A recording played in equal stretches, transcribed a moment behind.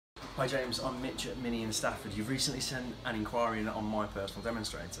Hi James, I'm Mitch at Mini in Stafford. You've recently sent an inquiry on my personal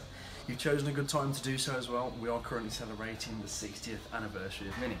demonstrator. You've chosen a good time to do so as well. We are currently celebrating the 60th anniversary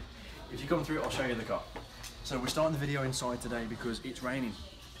of Mini. If you come through, I'll show you the car. So we're starting the video inside today because it's raining.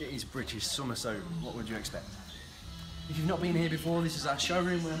 It is British summer, so what would you expect? If you've not been here before, this is our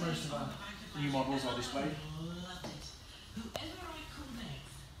showroom where most of our new models are displayed.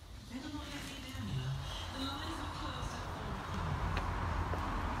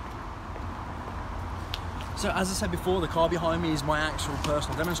 So as I said before, the car behind me is my actual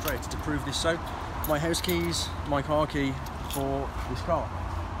personal demonstrator to prove this. So my house keys, my car key for this car.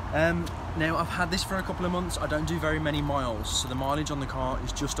 Now I've had this for a couple of months. I don't do very many miles, so the mileage on the car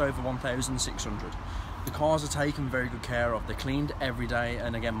is just over 1,600. The cars are taken very good care of. They're cleaned every day,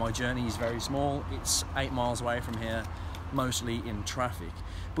 and again, my journey is very small. It's 8 miles away from here, mostly in traffic.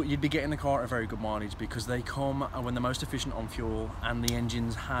 But you'd be getting the car at a very good mileage because they come when they're most efficient on fuel and the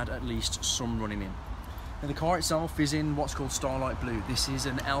engine's had at least some running in. Now the car itself is in what's called Starlight Blue. This is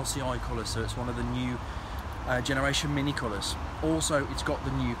an LCI colour, so it's one of the new generation Mini colours. Also, it's got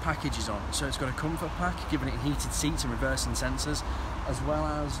the new packages on, so it's got a comfort pack, giving it heated seats and reversing sensors, as well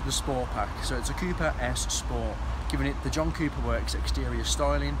as the Sport pack. So it's a Cooper S Sport, giving it the John Cooper Works exterior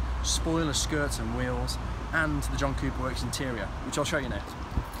styling, spoiler skirts and wheels, and the John Cooper Works interior, which I'll show you now.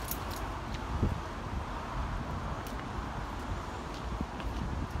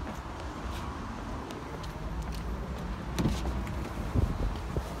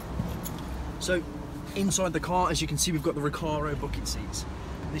 So inside the car, as you can see, we've got the Recaro bucket seats.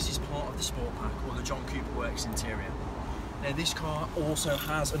 This is part of the Sport pack, or the John Cooper Works interior. Now this car also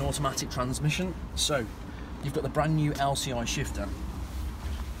has an automatic transmission, so you've got the brand new LCI shifter.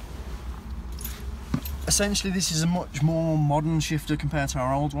 Essentially this is a much more modern shifter compared to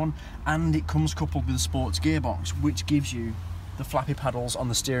our old one, and it comes coupled with a sports gearbox, which gives you the flappy paddles on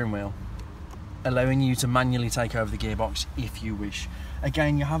the steering wheel, allowing you to manually take over the gearbox if you wish.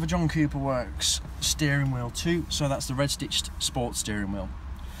 Again, you have a John Cooper Works steering wheel too, so that's the red stitched sports steering wheel.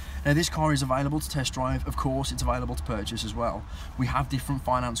 Now this car is available to test drive. Of course, it's available to purchase as well. We have different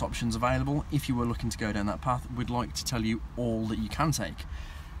finance options available. If you were looking to go down that path, we'd like to tell you all that you can take.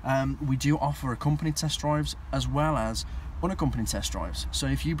 We do offer accompanied test drives as well as unaccompanied test drives. So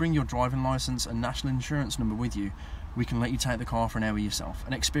if you bring your driving licence and national insurance number with you, we can let you take the car for an hour yourself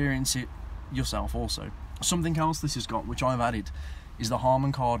and experience it yourself also. Something else this has got, which I've added, is the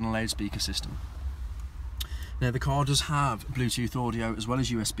Harman Kardon loudspeaker system. Now the car does have Bluetooth audio as well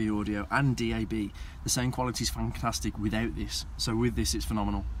as USB audio and DAB. The sound quality is fantastic without this, so with this it's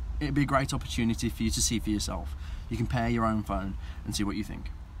phenomenal. It'd be a great opportunity for you to see for yourself. You can pair your own phone and see what you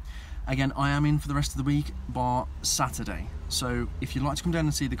think. Again, I am in for the rest of the week bar Saturday, so if you'd like to come down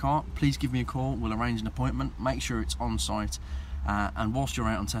and see the car, please give me a call. We'll arrange an appointment, make sure it's on site, and whilst you're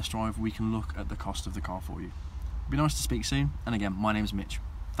out on test drive, we can look at the cost of the car for you. It'd be nice to speak soon, and again, my name's Mitch.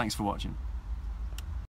 Thanks for watching.